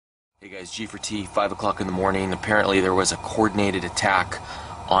Hey guys, G for T, 5 o'clock in the morning. Apparently there was a coordinated attack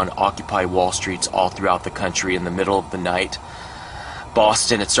on Occupy Wall Streets all throughout the country in the middle of the night.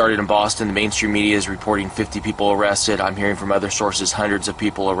 Boston, it started in Boston. The mainstream media is reporting 50 people arrested. I'm hearing from other sources hundreds of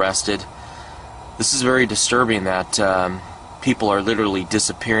people arrested. This is very disturbing that people are literally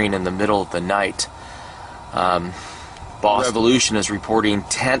disappearing in the middle of the night. Boston Revolution is reporting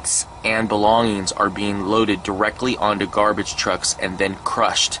tents and belongings are being loaded directly onto garbage trucks and then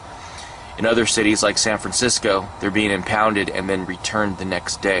crushed. In other cities like San Francisco, they're being impounded and then returned the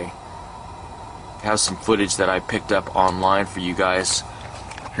next day. I have some footage that I picked up online for you guys.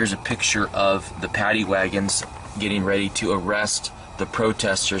 Here's a picture of the Paddy wagons getting ready to arrest the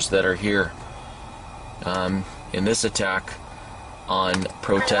protesters that are here. In this attack on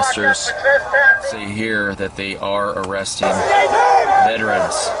protesters, say here that they are arresting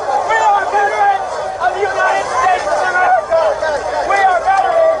veterans. We are veterans of the United States of America. We are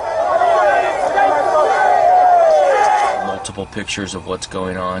veterans of the United States of America. Multiple pictures of what's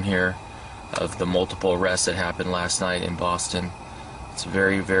going on here, of the multiple arrests that happened last night in Boston. It's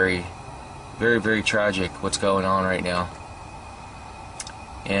very, very tragic what's going on right now.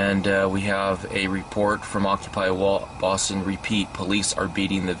 And we have a report from Occupy Boston. Repeat, police are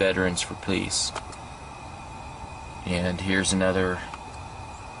beating the veterans for peace. And here's another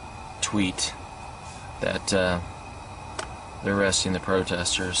tweet that they're arresting the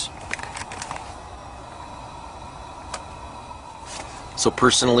protesters. So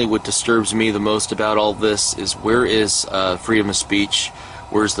personally, what disturbs me the most about all this is, where is freedom of speech?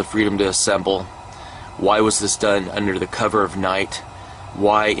 Where's the freedom to assemble? Why was this done under the cover of night?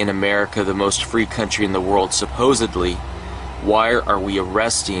 Why in America, the most free country in the world, supposedly, why are we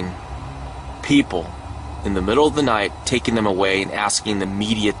arresting people in the middle of the night, taking them away and asking the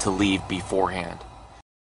media to leave beforehand?